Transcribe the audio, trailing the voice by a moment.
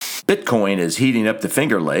Bitcoin is heating up the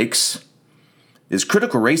Finger Lakes. Is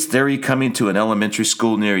critical race theory coming to an elementary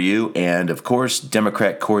school near you? And, of course,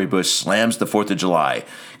 Democrat Cori Bush slams the 4th of July,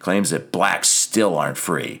 claims that blacks still aren't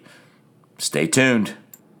free. Stay tuned.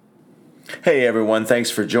 Hey, everyone. Thanks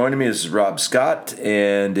for joining me. This is Rob Scott.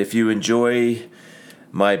 And if you enjoy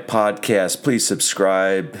my podcast, please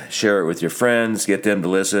subscribe, share it with your friends, get them to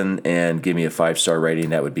listen, and give me a 5-star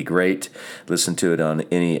rating. That would be great. Listen to it on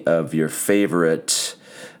any of your favorite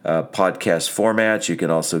podcast formats. You can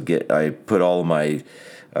also I put all of my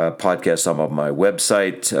podcasts on my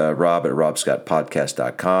website, rob at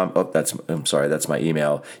robscottpodcast.com. That's my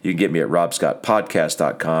email. You can get me at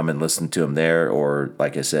robscottpodcast.com and listen to them there, or,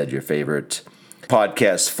 like I said, your favorite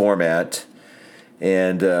podcast format.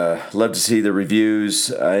 And love to see the reviews.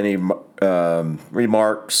 Any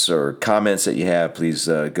remarks or comments that you have, please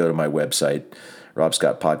go to my website,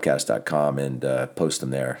 robscottpodcast.com, and post them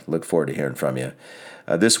there. Look forward to hearing from you.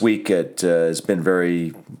 This week it's been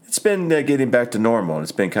getting back to normal, and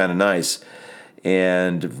it's been kind of nice.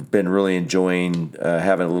 And been really enjoying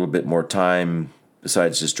having a little bit more time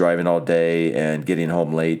besides just driving all day and getting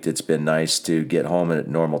home late. It's been nice to get home at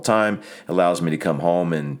normal time. It allows me to come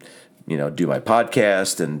home and do my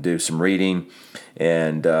podcast and do some reading,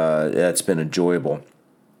 and that's been enjoyable.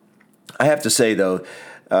 I have to say, though,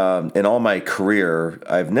 in all my career,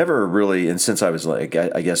 I've never really, and since I was I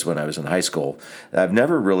guess when I was in high school, I've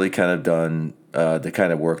never really kind of done the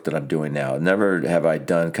kind of work that I'm doing now. Never have I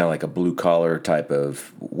done kind of like a blue-collar type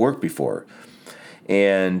of work before.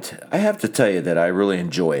 And I have to tell you that I really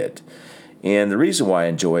enjoy it. And the reason why I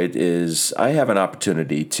enjoy it is I have an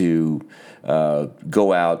opportunity to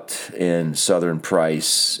go out in Southern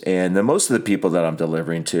Price, and most of the people that I'm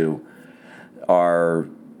delivering to are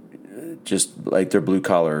just like they're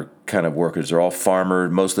blue-collar kind of workers. They're all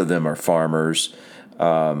farmers. Most of them are farmers.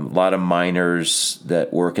 A lot of miners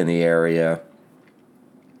that work in the area.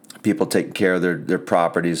 People taking care of their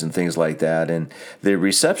properties and things like that. And the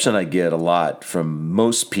reception I get a lot from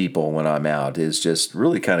most people when I'm out is just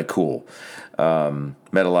really kind of cool.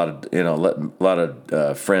 Met a lot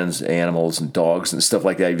of friends, animals, and dogs and stuff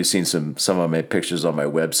like that. You've seen some of my pictures on my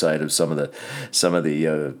website of some of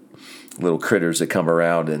the little critters that come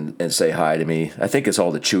around and say hi to me. I think it's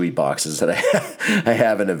all the Chewy boxes that I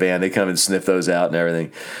have in the van. They come and sniff those out and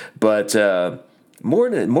everything. But more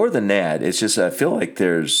than that, it's just I feel like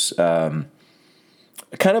there's kind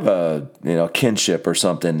of a kinship or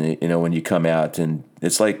something. When you come out, and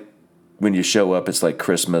it's like when you show up, it's like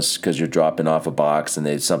Christmas because you're dropping off a box and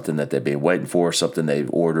it's something that they've been waiting for, something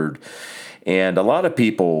they've ordered, and a lot of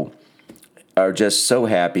people are just so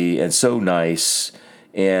happy and so nice.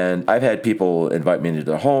 And I've had people invite me into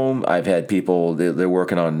their home. I've had people, they're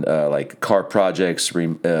working on like car projects,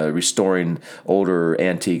 restoring older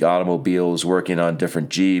antique automobiles, working on different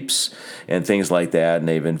Jeeps and things like that. And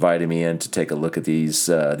they've invited me in to take a look at these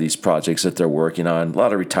projects that they're working on. A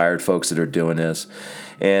lot of retired folks that are doing this.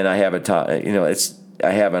 And I have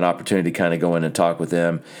I have an opportunity to kind of go in and talk with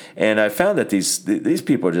them. And I found that these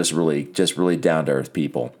people are just really down to earth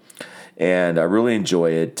people. And I really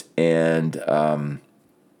enjoy it. And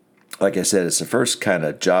like I said, it's the first kind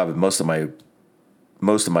of job. Most of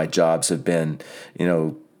my jobs have been,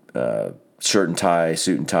 shirt and tie,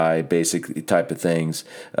 suit and tie, basic type of things,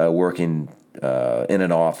 working in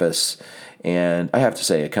an office. And I have to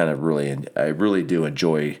say, I really do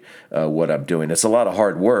enjoy what I'm doing. It's a lot of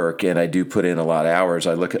hard work, and I do put in a lot of hours.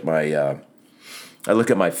 I look at my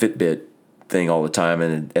Fitbit thing all the time,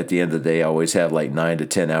 and at the end of the day, I always have like 9 to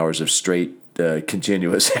 10 hours of straight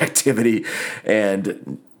continuous activity,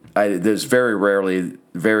 and there's very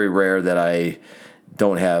rare that I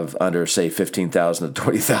don't have under, say, 15,000 to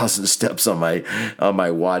 20,000 steps on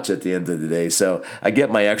my watch at the end of the day. So I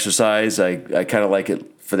get my exercise. I kind of like it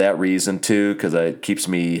for that reason too, because it keeps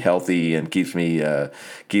me healthy and keeps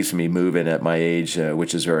me moving at my age,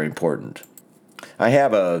 which is very important. I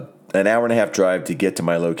have an hour and a half drive to get to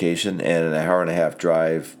my location and an hour and a half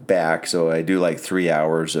drive back. So I do like 3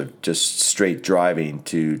 hours of just straight driving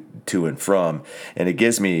to and from, and it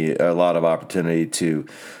gives me a lot of opportunity to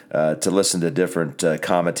listen to different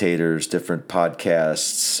commentators, different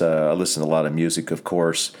podcasts. I listen to a lot of music, of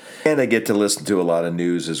course, and I get to listen to a lot of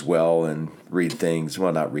news as well and read things.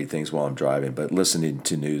 Well, not read things while I'm driving, but listening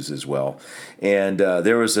to news as well. And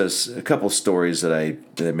there was a couple stories that I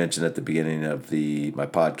mentioned at the beginning of my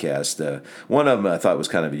podcast. One of them I thought was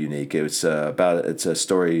kind of unique. It's a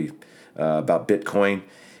story about Bitcoin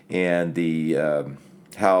and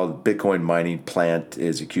how Bitcoin mining plant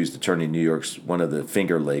is accused of turning New York's one of the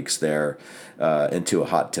Finger Lakes there into a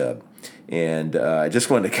hot tub. And I just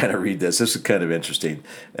wanted to kind of read this. This is kind of interesting,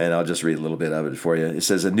 and I'll just read a little bit of it for you. It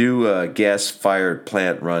says, a new gas-fired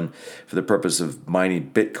plant run for the purpose of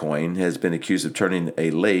mining Bitcoin has been accused of turning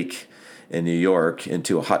a lake in New York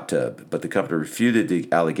into a hot tub, but the company refuted the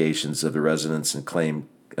allegations of the residents and claimed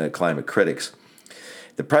climate critics.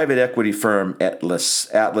 The private equity firm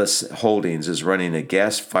Atlas Holdings is running a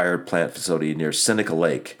gas-fired plant facility near Seneca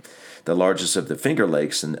Lake, the largest of the Finger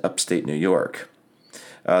Lakes in upstate New York.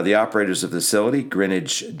 The operators of the facility,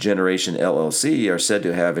 Greenwich Generation LLC, are said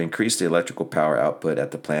to have increased the electrical power output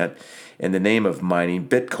at the plant in the name of mining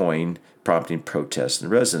Bitcoin, prompting protests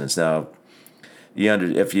and residents. Now,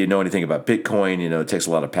 if you know anything about Bitcoin, it takes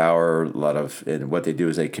a lot of power, and what they do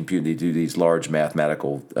is they do these large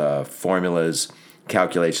mathematical formulas,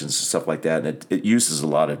 calculations, stuff like that, and it uses a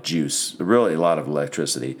lot of juice, really a lot of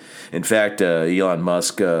electricity. In fact, Elon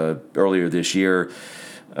Musk earlier this year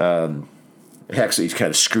actually kind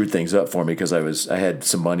of screwed things up for me because I had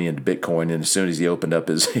some money into Bitcoin, and as soon as he opened up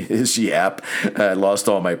his Yap, I lost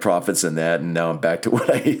all my profits in that, and now I'm back to what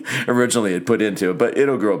I originally had put into it, but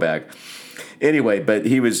it'll grow back. Anyway, but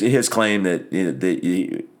his claim that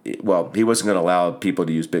he wasn't going to allow people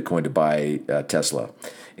to use Bitcoin to buy Tesla,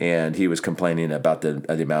 and he was complaining about the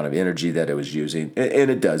amount of energy that it was using, and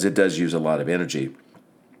it does use a lot of energy.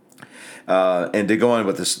 And to go on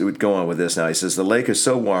with this now, he says the lake is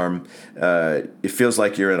so warm, it feels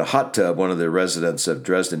like you're in a hot tub. One of the residents of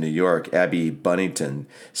Dresden, New York, Abby Bunnington,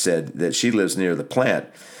 said that she lives near the plant.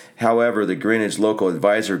 However, the Greenwich Local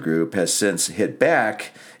Advisor Group has since hit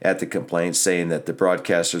back at the complaint, saying that the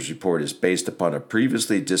broadcaster's report is based upon a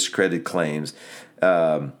previously discredited claims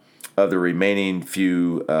of the remaining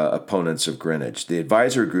few opponents of Greenwich. The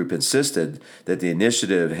advisor group insisted that the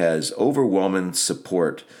initiative has overwhelming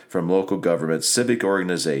support from local governments, civic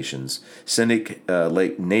organizations, Scenic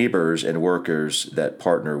Lake neighbors, and workers that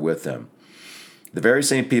partner with them. The very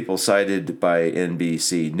same people cited by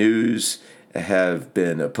NBC News have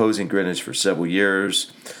been opposing Greenwich for several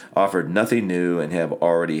years, offered nothing new, and have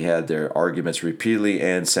already had their arguments repeatedly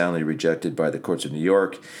and soundly rejected by the courts of New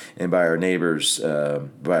York and by our neighbors.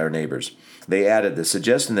 They added the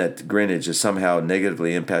suggestion that Greenwich has somehow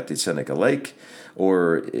negatively impacted Seneca Lake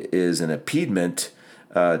or is an impediment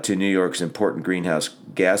to New York's important greenhouse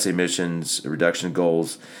gas emissions reduction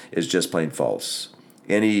goals is just plain false.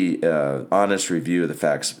 Any honest review of the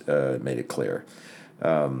facts made it clear.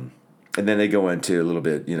 And then they go into a little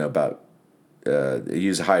bit, about they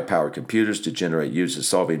use high-powered computers to generate uses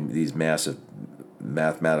solving these massive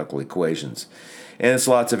mathematical equations, and it's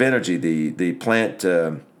lots of energy. The plant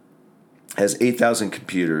has 8,000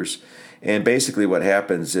 computers, and basically what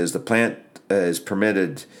happens is the plant is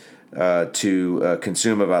permitted to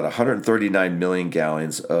consume about 139 million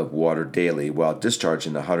gallons of water daily, while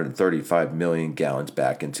discharging 135 million gallons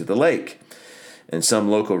back into the lake. And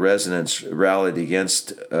some local residents rallied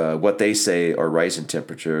against what they say are rising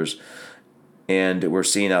temperatures, and we're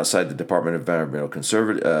seen outside the Department of Environmental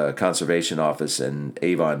Conservation office in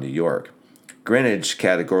Avon, New York. Greenwich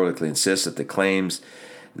categorically insists that the claims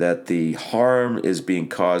that the harm is being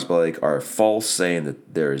caused by the lake are false, saying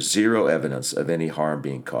that there is zero evidence of any harm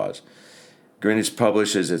being caused. Greenwich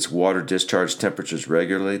publishes its water discharge temperatures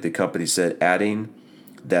regularly, the company said, adding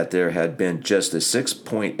that there had been just a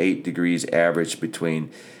 6.8 degrees average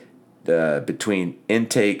between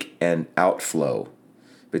intake and outflow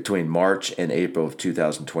between March and April of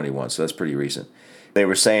 2021. So that's pretty recent. They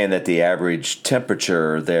were saying that the average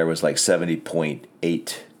temperature there was like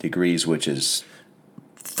 70.8 degrees, which is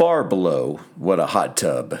far below what a hot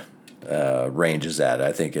tub ranges at.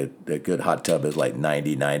 I think a good hot tub is like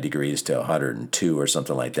 99 degrees to 102 or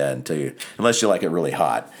something like that, unless you like it really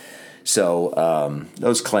hot. So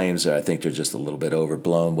those claims, I think they're just a little bit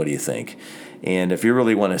overblown. What do you think? And if you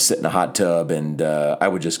really want to sit in a hot tub, and I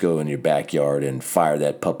would just go in your backyard and fire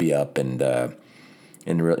that puppy up and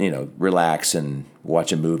relax and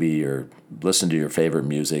watch a movie or listen to your favorite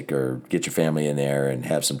music or get your family in there and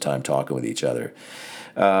have some time talking with each other.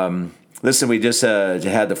 Listen, we just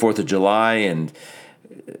had the 4th of July and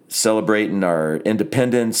celebrating our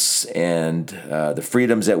independence and the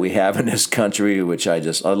freedoms that we have in this country, which I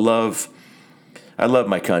love. I love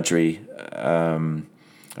my country.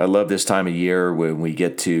 I love this time of year when we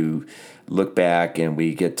get to look back and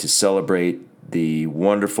we get to celebrate the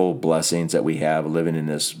wonderful blessings that we have living in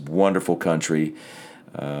this wonderful country,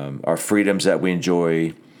 our freedoms that we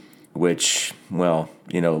enjoy, which,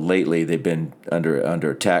 lately they've been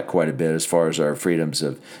under attack quite a bit as far as our freedoms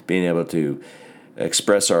of being able to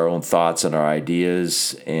express our own thoughts and our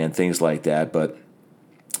ideas and things like that. But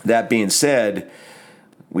that being said,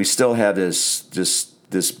 we still have this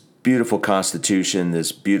beautiful Constitution,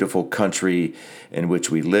 this beautiful country in which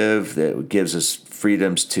we live that gives us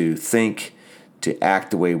freedoms to think, to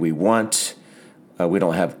act the way we want. We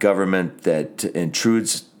don't have government that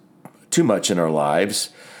intrudes too much in our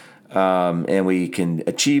lives. And we can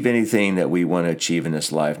achieve anything that we want to achieve in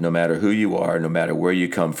this life, no matter who you are, no matter where you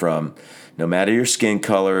come from, no matter your skin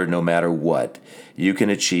color, no matter what. You can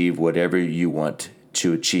achieve whatever you want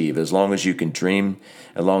to achieve. As long as you can dream,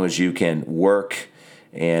 as long as you can work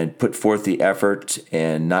and put forth the effort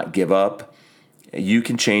and not give up, you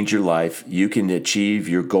can change your life. You can achieve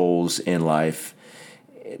your goals in life,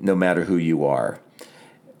 no matter who you are.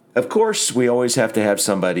 Of course, we always have to have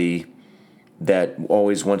somebody that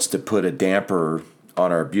always wants to put a damper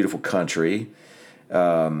on our beautiful country.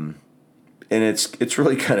 And it's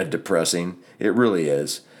really kind of depressing. It really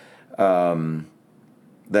is.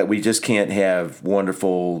 That we just can't have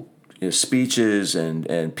wonderful speeches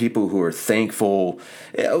and people who are thankful.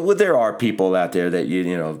 Well, there are people out there that you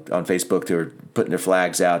know on Facebook who are putting their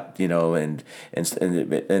flags out, and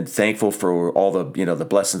thankful for all the the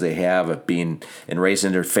blessings they have of being and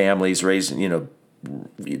raising their families, raising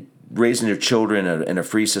their children in a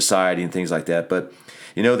free society and things like that. But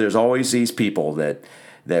there's always these people that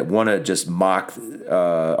want to just mock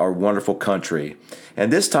our wonderful country.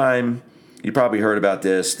 And this time, you probably heard about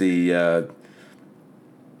this. The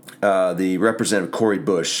Representative Cori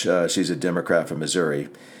Bush, she's a Democrat from Missouri.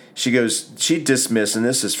 She dismissed, and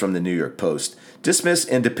this is from the New York Post, dismissed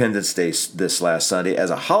Independence Day this last Sunday as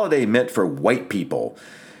a holiday meant for white people,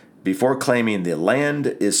 before claiming the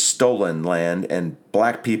land is stolen land and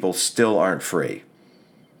black people still aren't free.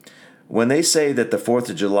 When they say that the 4th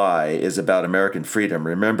of July is about American freedom,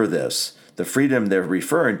 remember this. The freedom they're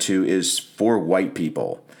referring to is for white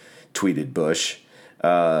people, tweeted Bush.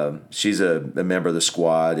 She's a member of the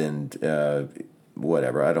squad and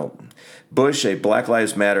whatever. Bush, a Black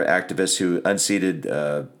Lives Matter activist who unseated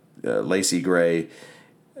Lacey Gray,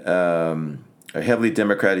 a heavily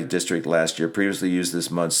Democratic district last year, previously used this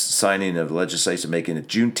month's signing of legislation making it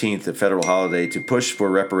Juneteenth a federal holiday to push for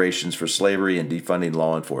reparations for slavery and defunding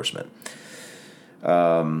law enforcement.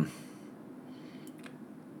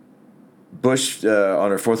 Bush,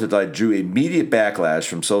 on her 4th of July, drew immediate backlash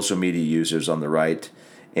from social media users on the right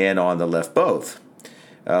and on the left both.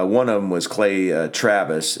 One of them was Clay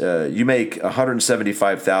Travis. You make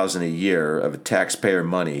 $175,000 a year of taxpayer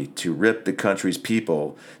money to rip the country's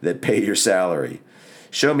people that pay your salary.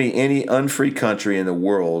 Show me any unfree country in the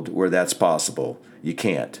world where that's possible. You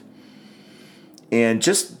can't. And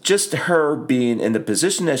just her being in the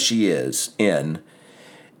position that she is in,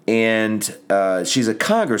 and she's a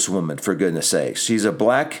congresswoman, for goodness sakes. She's a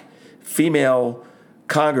black female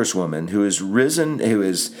congresswoman who has risen, who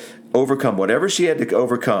has overcome whatever she had to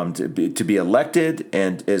overcome to be elected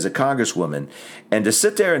and as a congresswoman, and to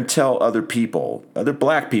sit there and tell other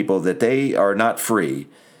black people that they are not free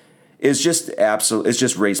is just it's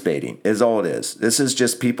just race baiting is all it is. This is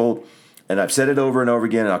just people, and I've said it over and over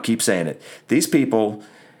again, and I'll keep saying it. These people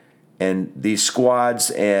and these squads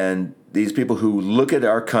and these people who look at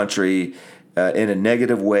our country in a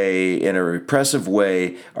negative way, in a repressive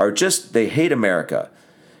way, they hate America.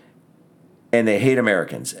 And they hate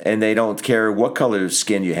Americans. And they don't care what color of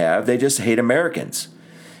skin you have. They just hate Americans.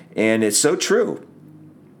 And it's so true.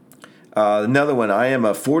 Another one, I am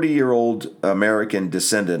a 40-year-old American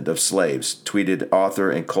descendant of slaves, tweeted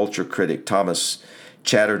author and culture critic Thomas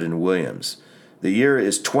Chatterton Williams. The year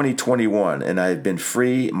is 2021, and I have been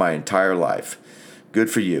free my entire life. Good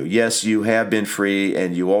for you. Yes, you have been free,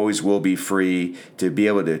 and you always will be free to be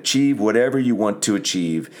able to achieve whatever you want to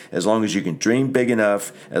achieve. As long as you can dream big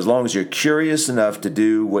enough, as long as you're curious enough to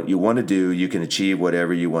do what you want to do, you can achieve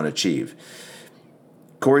whatever you want to achieve.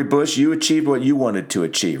 Cori Bush, you achieved what you wanted to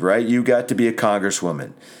achieve, right? You got to be a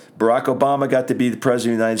congresswoman. Barack Obama got to be the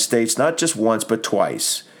president of the United States, not just once, but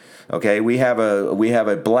twice. Okay, we have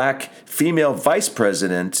a black female vice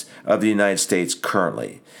president of the United States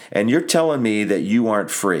currently. And you're telling me that you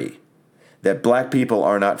aren't free, that black people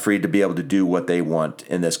are not free to be able to do what they want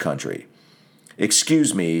in this country.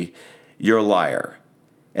 Excuse me, you're a liar.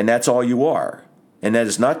 And that's all you are. And that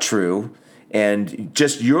is not true. And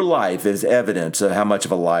just your life is evidence of how much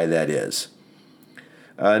of a lie that is.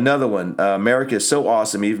 Another one, America is so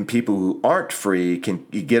awesome, even people who aren't free can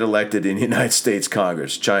get elected in the United States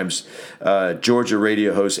Congress, chimes Georgia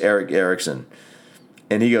radio host Eric Erickson.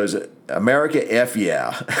 And he goes, America, F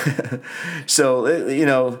yeah. So,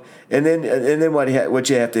 and then what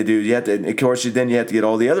you have to do, you have to, of course, then you have to get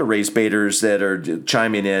all the other race baiters that are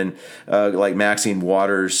chiming in, like Maxine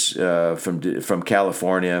Waters from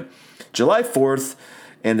California. July 4th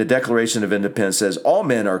And the Declaration of Independence says all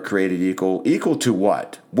men are created equal. Equal to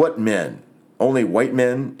what? What men? Only white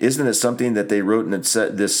men? Isn't it something that they wrote in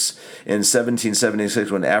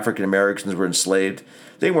 1776 when African Americans were enslaved?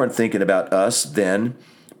 They weren't thinking about us then,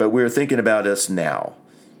 but we were thinking about us now.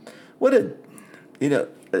 What a, you know,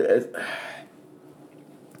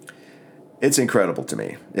 it's incredible to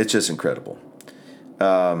me. It's just incredible.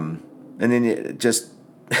 And then you just,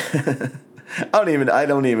 I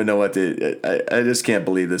don't even know what to. I just can't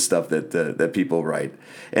believe this stuff that people write,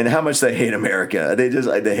 and how much they hate America. They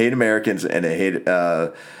hate Americans, and they hate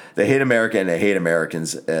America, and they hate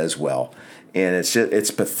Americans as well. And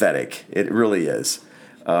it's pathetic. It really is.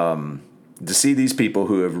 To see these people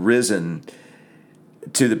who have risen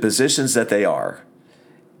to the positions that they are.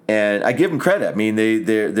 And I give them credit. I mean,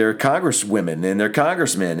 they're congresswomen and they're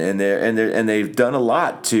congressmen, and they've done a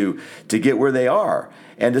lot to get where they are.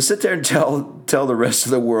 And to sit there and tell the rest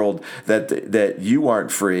of the world that you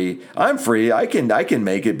aren't free, I'm free, I can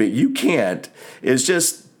make it, but you can't, is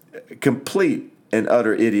just complete and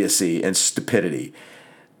utter idiocy and stupidity.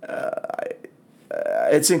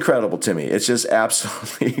 It's incredible to me. It's just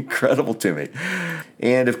absolutely incredible to me.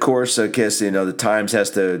 And of course, I guess the Times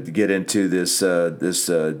has to get into this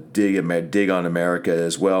dig on America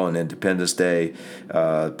as well. And Independence Day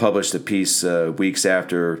published a piece weeks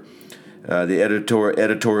after the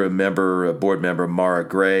editorial board member Mara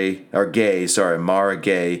Gay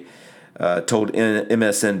told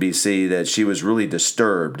MSNBC that she was really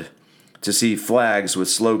disturbed to see flags with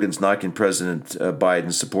slogans knocking President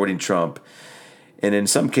Biden, supporting Trump, and in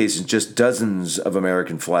some cases just dozens of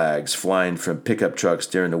American flags flying from pickup trucks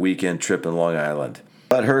during the weekend trip in Long Island.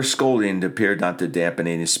 But her scolding appeared not to dampen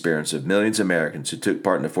any spirits of millions of Americans who took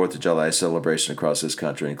part in the 4th of July celebration across this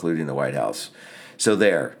country, including the White House. So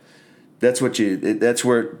that's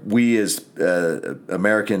where we as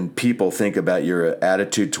American people think about your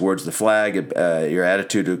attitude towards the flag, your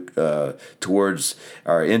attitude towards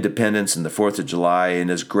our independence and the 4th of July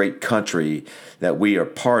and this great country that we are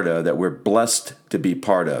part of, that we're blessed to be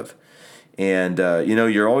part of. And,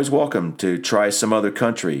 you're always welcome to try some other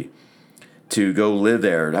country, to go live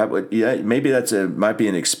there. Maybe might be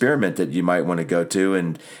an experiment that you might want to go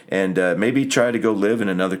to, and maybe try to go live in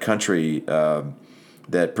another country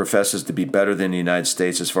that professes to be better than the United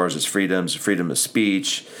States as far as its freedoms, freedom of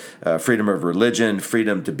speech, freedom of religion,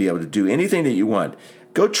 freedom to be able to do anything that you want.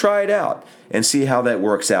 Go try it out and see how that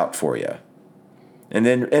works out for you. And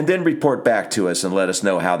then report back to us and let us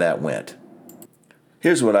know how that went.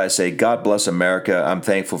 Here's what I say. God bless America. I'm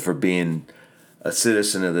thankful for being a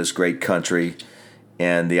citizen of this great country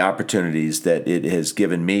and the opportunities that it has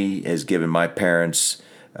given me, has given my parents,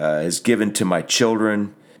 has given to my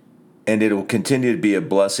children. And it will continue to be a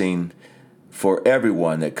blessing for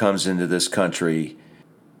everyone that comes into this country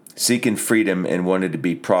seeking freedom and wanting to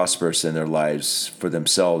be prosperous in their lives for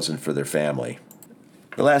themselves and for their family.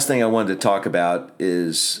 The last thing I wanted to talk about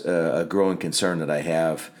is a growing concern that I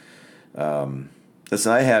have.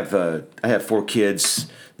 Listen, I have 4 kids.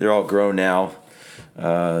 They're all grown now.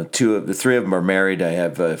 3 of them are married. I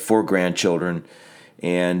have 4 grandchildren,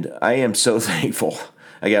 and I am so thankful.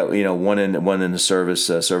 I got one in the service,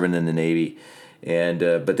 serving in the Navy, and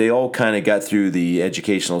but they all kind of got through the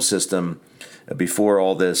educational system before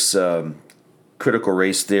all this critical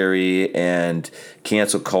race theory and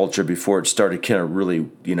cancel culture, before it started kind of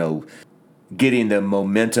really getting the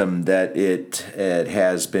momentum that it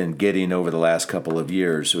has been getting over the last couple of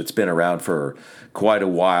years. So it's been around for quite a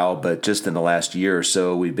while, but just in the last year or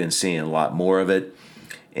so, we've been seeing a lot more of it.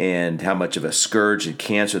 And how much of a scourge and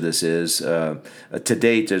cancer this is. To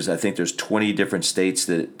date, I think there's 20 different states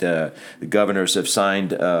that the governors have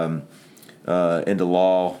signed into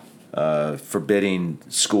law forbidding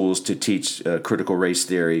schools to teach critical race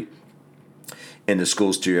theory in the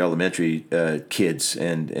schools to your elementary kids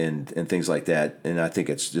and things like that. And I think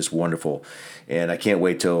it's just wonderful. And I can't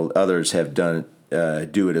wait till others have do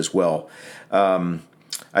it as well.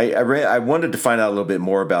 I wanted to find out a little bit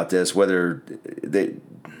more about this, whether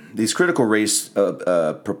these critical race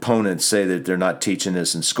proponents say that they're not teaching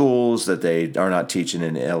this in schools, that they are not teaching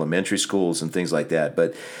in elementary schools and things like that.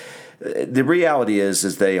 But the reality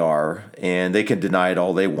is they are, and they can deny it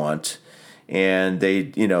all they want, and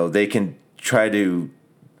they can try to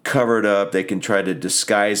cover it up, they can try to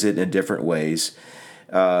disguise it in different ways,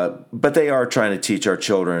 but they are trying to teach our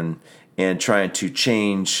children and trying to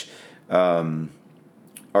change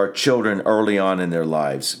our children early on in their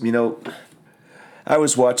lives. I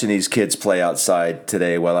was watching these kids play outside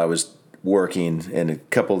today while I was working in a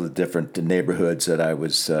couple of the different neighborhoods that I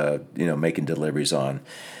was, making deliveries on.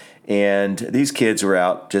 And these kids were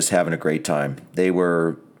out just having a great time. They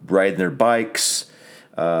were riding their bikes.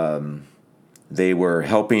 They were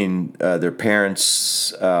helping their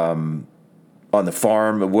parents on the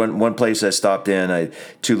farm. One place I stopped in,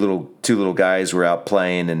 two little guys were out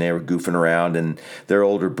playing and they were goofing around, and their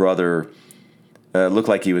older brother looked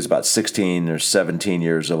like he was about 16 or 17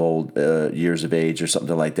 years of age or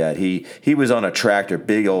something like that. He was on a tractor,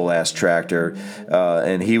 big old ass tractor,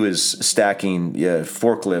 and he was stacking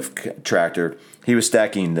forklift tractor. He was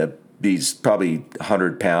stacking these probably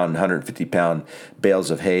 100-pound, 150-pound bales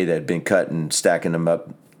of hay that had been cut and stacking them up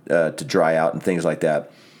to dry out and things like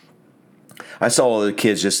that. I saw all the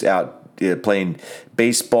kids just out playing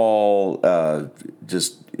baseball,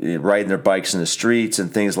 just riding their bikes in the streets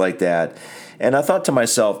and things like that. And I thought to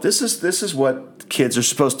myself, this is what kids are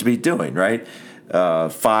supposed to be doing, right?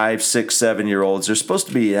 5, 6, 7-year-olds. They're supposed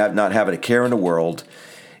to be not having a care in the world,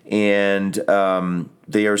 and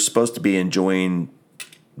they are supposed to be enjoying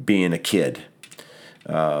being a kid,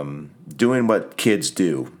 doing what kids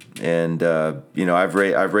do. And I've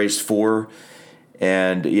raised 4.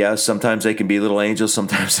 And yeah, sometimes they can be little angels,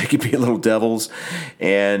 sometimes they can be little devils,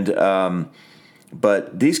 and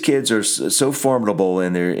but these kids are so formidable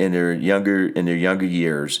in their younger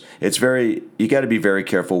years. You got to be very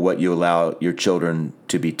careful what you allow your children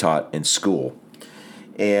to be taught in school.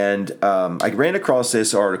 And I ran across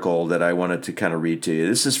this article that I wanted to kind of read to you.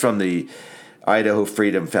 This is from the Idaho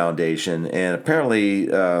Freedom Foundation, and apparently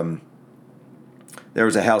there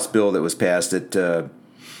was a House bill that was passed that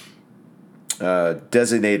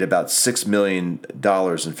designated about $6 million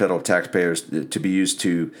in federal taxpayers to be used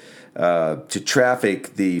to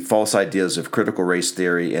traffic the false ideas of critical race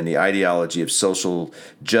theory and the ideology of social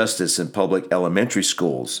justice in public elementary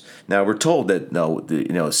schools. Now, we're told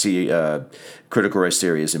that critical race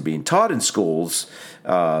theory isn't being taught in schools,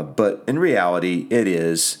 but in reality, it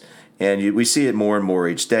is, and we see it more and more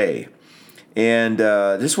each day. And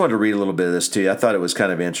I just wanted to read a little bit of this to you. I thought it was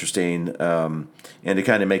kind of interesting, and to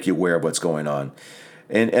kind of make you aware of what's going on.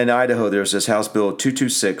 In Idaho, there's this House Bill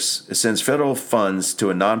 226. It sends federal funds to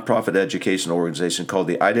a nonprofit educational organization called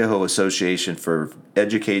the Idaho Association for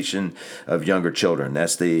Education of Younger Children.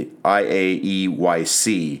 That's the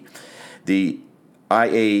IAEYC. The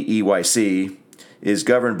IAEYC is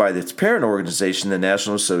governed by its parent organization, the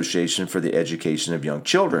National Association for the Education of Young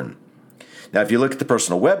Children. Now, if you look at the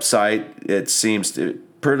personal website, it seems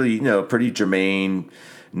pretty germane.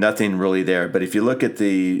 Nothing really there. But if you look at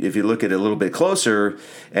it a little bit closer,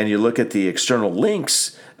 and you look at the external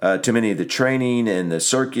links to many of the training and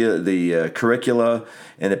the curricula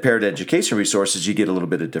and the parent education resources, you get a little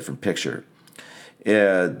bit of different picture.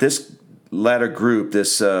 This latter group,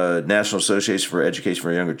 this National Association for Education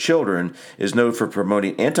for Younger Children, is known for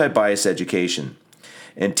promoting anti-bias education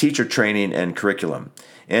and teacher training and curriculum.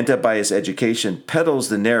 Anti-bias education peddles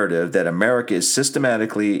the narrative that America is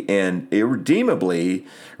systematically and irredeemably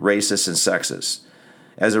racist and sexist.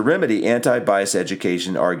 As a remedy, anti-bias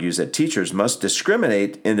education argues that teachers must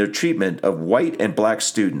discriminate in their treatment of white and black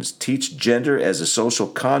students, teach gender as a social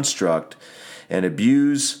construct, and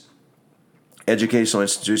abuse educational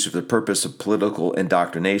institutions for the purpose of political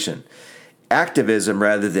indoctrination. Activism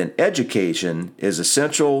rather than education is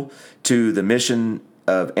essential to the mission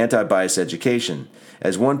of anti-bias education.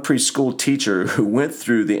 As one preschool teacher who went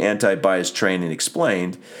through the anti-bias training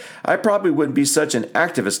explained, I probably wouldn't be such an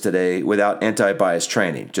activist today without anti-bias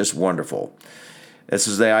training. Just wonderful. This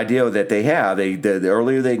is the idea that they have. The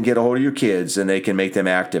earlier they can get a hold of your kids, and they can make them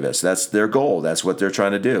activists. That's their goal. That's what they're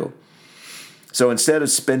trying to do. So instead of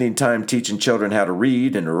spending time teaching children how to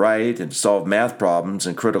read and to write and solve math problems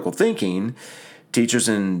and critical thinking, teachers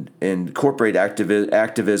incorporate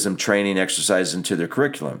activism training exercises into their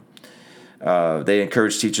curriculum. They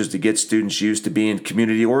encourage teachers to get students used to being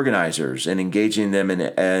community organizers and engaging them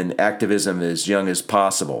in activism as young as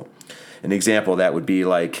possible. An example of that would be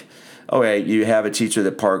like, okay, you have a teacher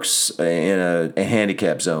that parks in a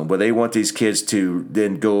handicap zone. Well, they want these kids to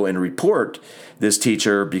then go and report this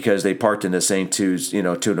teacher because they parked in the same to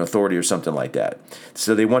an authority or something like that.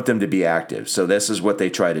 So they want them to be active. So this is what they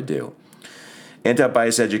try to do.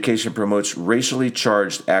 Anti-bias education promotes racially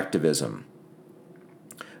charged activism.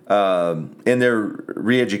 In their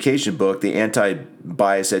re-education book, the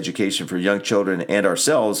Anti-Bias Education for Young Children and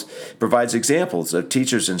Ourselves provides examples of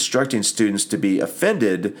teachers instructing students to be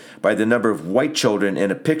offended by the number of white children in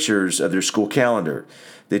the pictures of their school calendar.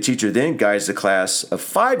 The teacher then guides the class of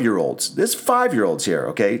 5-year-olds. This 5-year-olds here,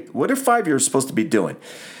 okay? What are 5-year-olds supposed to be doing?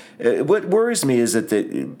 What worries me is that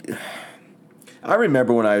I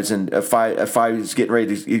remember when I was if I was getting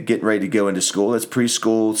ready to go into school. That's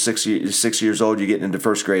preschool, 6 years old. You're getting into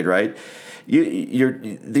first grade, right?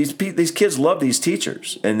 these kids love these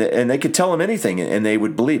teachers, and they could tell them anything, and they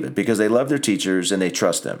would believe it because they love their teachers and they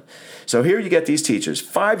trust them. So here you get these teachers,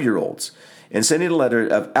 5-year-olds, and sending a letter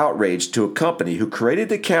of outrage to a company who created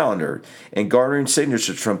the calendar and garnering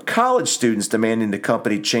signatures from college students demanding the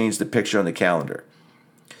company change the picture on the calendar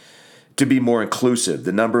to be more inclusive.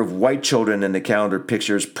 The number of white children in the calendar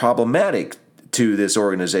picture is problematic to this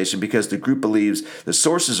organization because the group believes the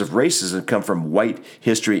sources of racism come from white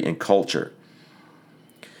history and culture.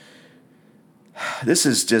 This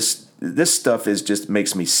stuff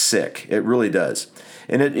makes me sick. It really does.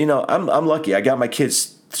 And I'm lucky. I got my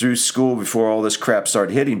kids through school before all this crap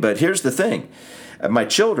started hitting. But here's the thing: my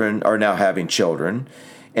children are now having children,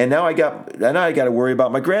 and now I got to worry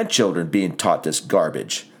about my grandchildren being taught this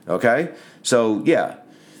garbage. Okay, so yeah,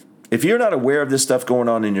 if you're not aware of this stuff going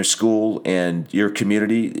on in your school and your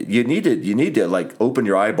community, you need to like open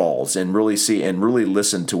your eyeballs and really see and really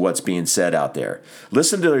listen to what's being said out there.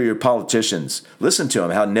 Listen to your politicians. Listen to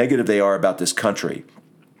them, how negative they are about this country.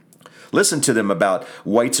 Listen to them about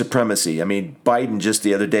white supremacy. I mean, Biden just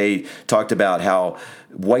the other day talked about how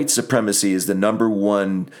white supremacy is the number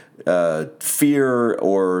one fear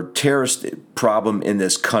or terrorist problem in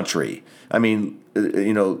this country. I mean,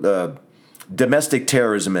 domestic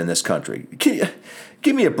terrorism in this country.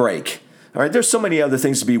 Give me a break. All right, there's so many other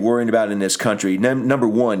things to be worrying about in this country. Number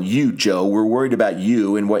one, you, Joe, we're worried about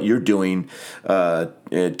you and what you're doing to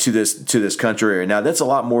this country right now. That's a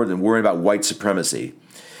lot more than worrying about white supremacy.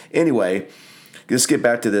 Anyway, let's get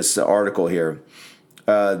back to this article here.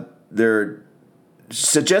 Their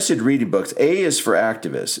suggested reading books. A is for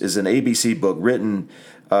Activists is an ABC book written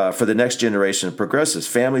for the next generation of progressives,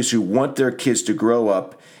 families who want their kids to grow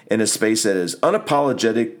up in a space that is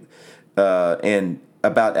unapologetic and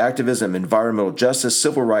about activism, environmental justice,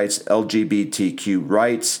 civil rights, LGBTQ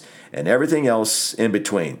rights, and everything else in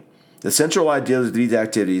between. The central idea of these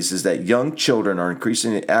activities is that young children are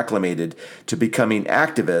increasingly acclimated to becoming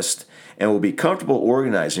activists and will be comfortable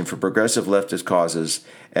organizing for progressive leftist causes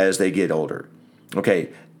as they get older. Okay,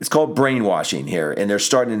 it's called brainwashing here, and they're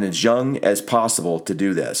starting as young as possible to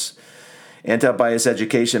do this. Anti-bias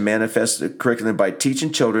education manifests the curriculum by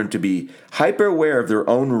teaching children to be hyper-aware of their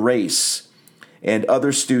own race and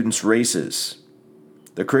other students' races.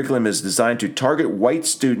 The curriculum is designed to target white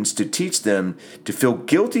students to teach them to feel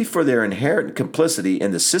guilty for their inherent complicity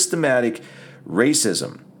in the systematic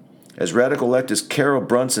racism. As radical leftist Carol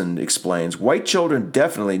Brunson explains, white children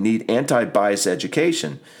definitely need anti-bias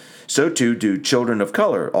education. So too do children of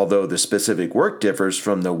color, although the specific work differs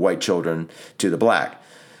from the white children to the black.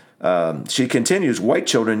 She continues, white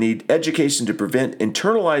children need education to prevent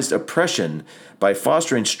internalized oppression by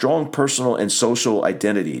fostering strong personal and social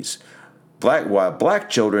identities. While black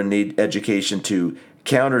children need education to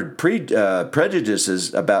counter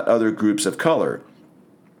prejudices about other groups of color.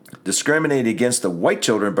 Discriminating against the white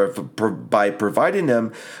children by providing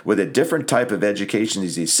them with a different type of education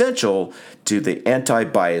is essential to the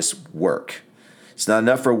anti-bias work. It's not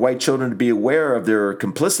enough for white children to be aware of their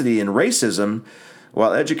complicity in racism,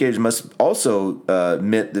 while educators must also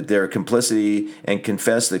admit that their complicity and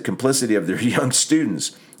confess the complicity of their young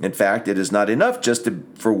students. In fact, it is not enough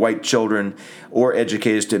for white children or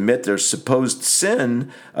educators to admit their supposed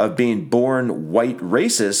sin of being born white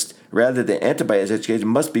racist. Rather, the anti-bias education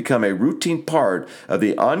must become a routine part of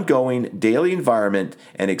the ongoing daily environment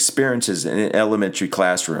and experiences in elementary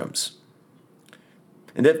classrooms.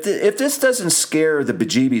 And if this doesn't scare the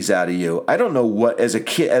bejeebies out of you, I don't know what, as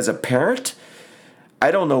a parent, I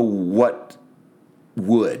don't know what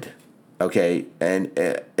would. Okay, and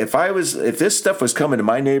if this stuff was coming to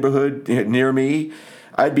my neighborhood near me,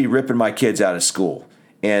 I'd be ripping my kids out of school,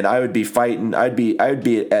 and I would be fighting. I'd be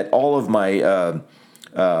at all of my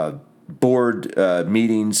board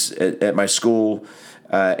meetings at my school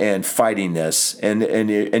and fighting this, and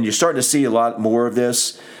you're starting to see a lot more of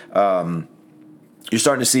this. You're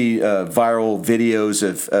starting to see viral videos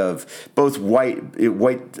of both white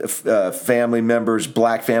family members,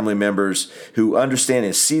 black family members who understand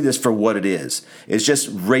and see this for what it is. It's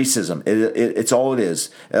just racism. It's all it is.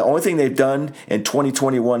 The only thing they've done in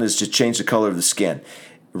 2021 is just change the color of the skin.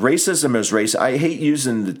 Racism is race. I hate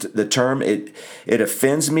using the term. It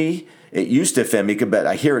offends me. It used to offend me, but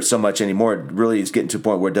I hear it so much anymore. It really is getting to a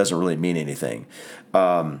point where it doesn't really mean anything.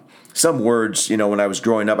 Some words, when I was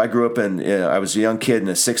growing up, I grew up I was a young kid in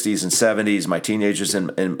the 60s and 70s, my teenager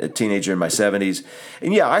in my 70s.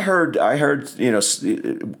 And yeah, I heard,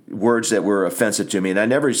 words that were offensive to me. And I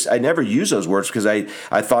never used those words because I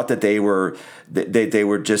thought that they were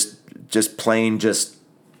just plain, just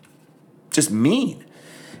mean.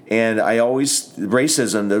 And I always,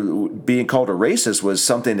 being called a racist was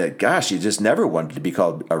something that, gosh, you just never wanted to be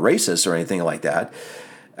called a racist or anything like that.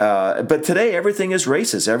 But today, everything is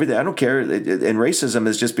racist. Everything, I don't care. And racism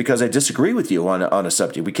is just because I disagree with you on a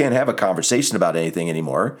subject. We can't have a conversation about anything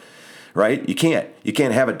anymore, right? You can't. You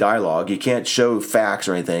can't have a dialogue. You can't show facts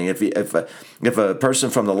or anything. If a person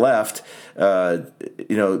from the left,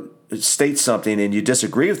 states something and you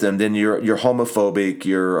disagree with them, then you're homophobic,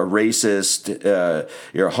 you're a racist,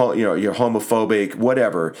 you're homophobic,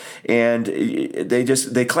 whatever, and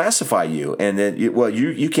they classify you, and then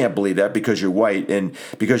you can't believe that because you're white, and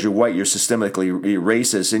because you're white you're systemically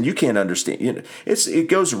racist, and you can't understand. It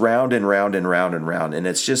goes round and round and round and round, and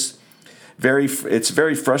it's just very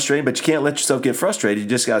frustrating. But you can't let yourself get frustrated. You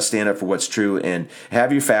just got to stand up for what's true and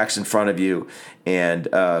have your facts in front of you, and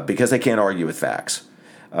because they can't argue with facts.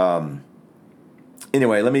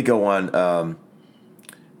 Anyway, let me go on.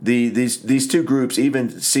 These two groups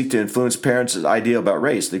even seek to influence parents' idea about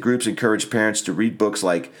race. The groups encourage parents to read books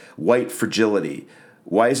like White Fragility.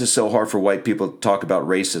 Why is it so hard for white people to talk about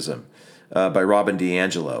racism? By Robin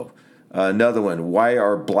DiAngelo. Another one, Why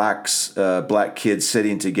Are Black Kids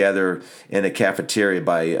Sitting Together in a Cafeteria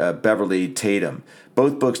by Beverly Tatum.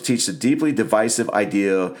 Both books teach the deeply divisive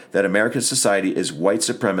idea that American society is white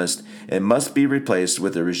supremacist and must be replaced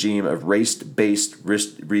with a regime of race-based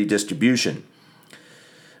redistribution.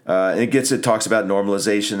 It talks about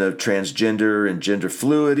normalization of transgender and gender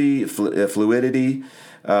fluidity. It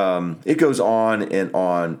goes on and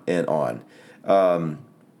on and on.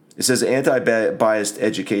 It says anti-biased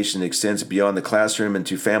education extends beyond the classroom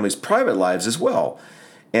into families' private lives as well.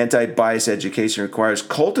 Anti-bias education requires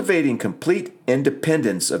cultivating complete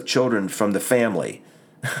independence of children from the family.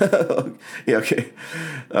 Okay.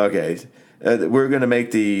 We're going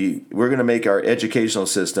to make our educational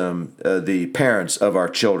system the parents of our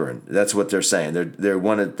children. That's what they're saying. They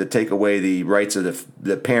wanted to take away the rights of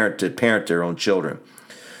the parent to parent their own children.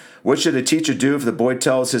 What should a teacher do if the boy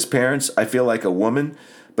tells his parents, "I feel like a woman,"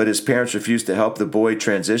 but his parents refuse to help the boy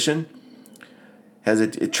transition? Has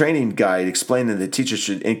a training guide explaining that teachers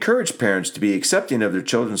should encourage parents to be accepting of their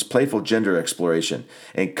children's playful gender exploration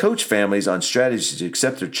and coach families on strategies to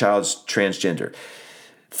accept their child's transgender.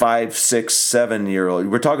 5, 6,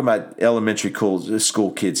 7-year-old. We're talking about elementary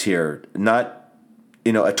school kids here, not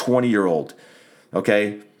a 20-year-old.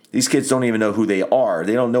 Okay, these kids don't even know who they are.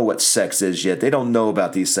 They don't know what sex is yet. They don't know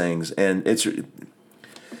about these things, and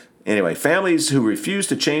Anyway, families who refuse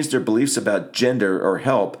to change their beliefs about gender or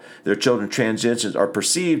help their children transition are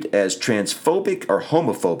perceived as transphobic or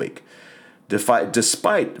homophobic,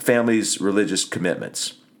 despite families' religious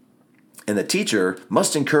commitments. And the teacher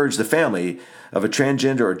must encourage the family of a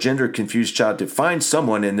transgender or gender-confused child to find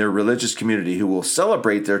someone in their religious community who will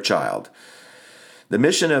celebrate their child. The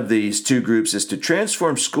mission of these two groups is to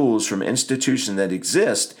transform schools from institutions that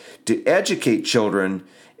exist to educate children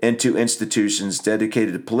into institutions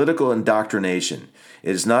dedicated to political indoctrination.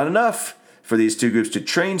 It is not enough for these two groups to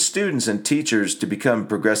train students and teachers to become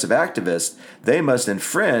progressive activists. They must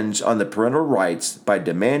infringe on the parental rights by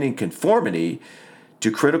demanding conformity to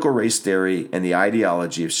critical race theory and the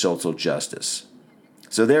ideology of social justice.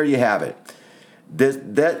 So there you have it.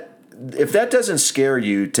 If that doesn't scare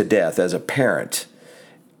you to death as a parent,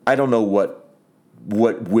 I don't know what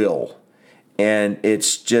will. And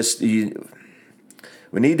it's just...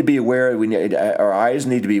 We need to be aware. Our eyes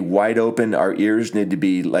need to be wide open. Our ears need to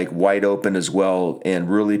be wide open as well, and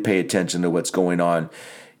really pay attention to what's going on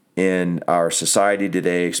in our society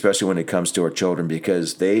today, especially when it comes to our children,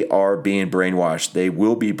 because they are being brainwashed. They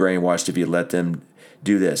will be brainwashed if you let them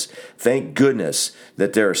do this. Thank goodness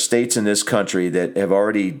that there are states in this country that have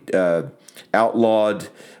already outlawed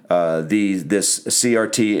this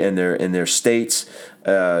CRT in their states.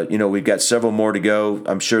 We've got several more to go.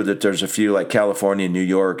 I'm sure that there's a few like California and New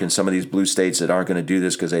York and some of these blue states that aren't going to do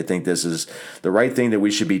this because they think this is the right thing that we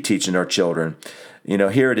should be teaching our children.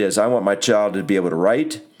 Here it is. I want my child to be able to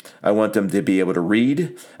write. I want them to be able to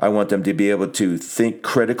read. I want them to be able to think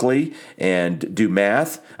critically and do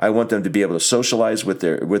math. I want them to be able to socialize with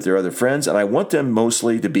their other friends. And I want them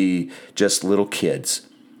mostly to be just little kids.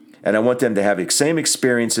 And I want them to have the same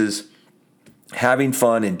experiences, having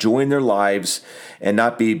fun, enjoying their lives, and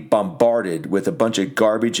not be bombarded with a bunch of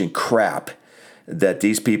garbage and crap that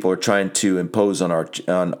these people are trying to impose on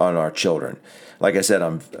our children. Like I said,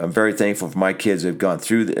 I'm very thankful for my kids have gotten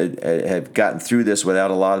through this without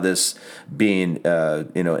a lot of this being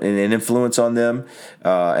an influence on them,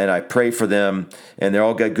 and I pray for them, and they're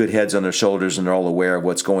all got good heads on their shoulders, and they're all aware of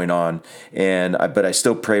what's going on, but I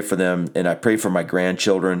still pray for them, and I pray for my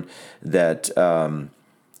grandchildren that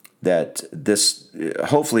that this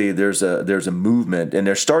hopefully there's a movement, and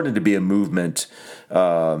there's starting to be a movement,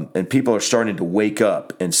 and people are starting to wake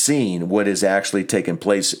up and seeing what is actually taking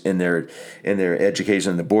place in their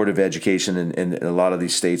education, the Board of Education in a lot of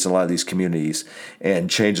these states and a lot of these communities, and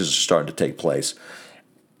changes are starting to take place.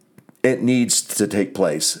 It needs to take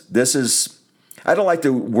place. This is I don't like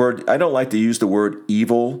to use the word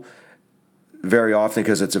evil very often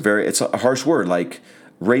because it's a harsh word. Like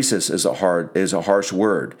racist is a harsh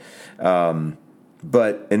word,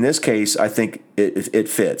 but in this case, I think it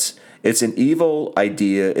fits. It's an evil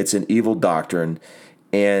idea. It's an evil doctrine,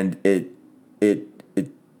 and it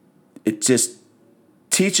just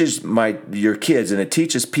teaches your kids, and it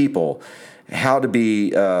teaches people how to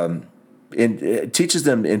be. It teaches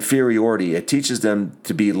them inferiority. It teaches them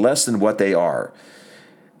to be less than what they are,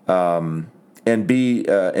 and be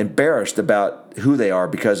embarrassed about who they are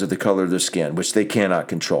because of the color of their skin, which they cannot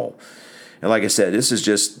control. And like I said, this is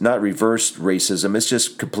just not reverse racism. It's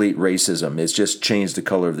just complete racism. It's just changed the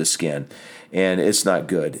color of the skin, and it's not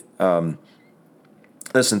good.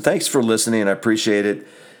 Listen, thanks for listening. I appreciate it.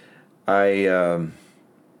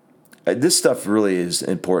 This stuff really is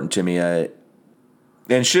important to me.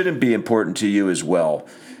 And shouldn't be important to you as well.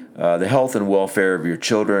 The health and welfare of your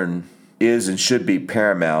children is and should be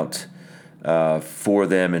paramount for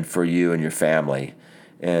them and for you and your family.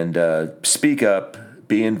 And speak up,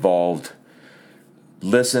 be involved,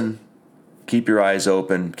 listen, keep your eyes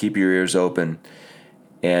open, keep your ears open,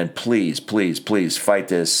 and please, please, please fight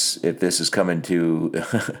this if this is coming to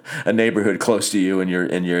a neighborhood close to you in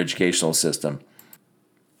your educational system.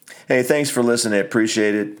 Hey, thanks for listening. I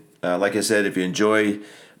appreciate it. Like I said, if you enjoy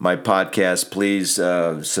my podcast, please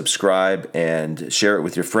subscribe and share it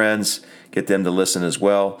with your friends. Get them to listen as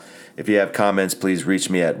well. If you have comments, please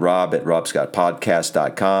reach me at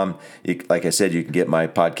rob@robscottpodcast.com. Like I said, you can get my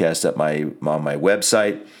podcast on my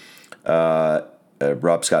website,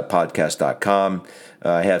 robscottpodcast.com.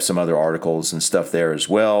 I have some other articles and stuff there as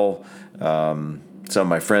well. Some of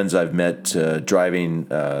my friends I've met driving,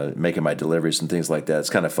 making my deliveries and things like that. It's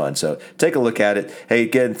kind of fun. So take a look at it. Hey,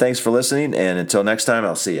 again, thanks for listening. And until next time,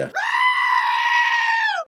 I'll see you.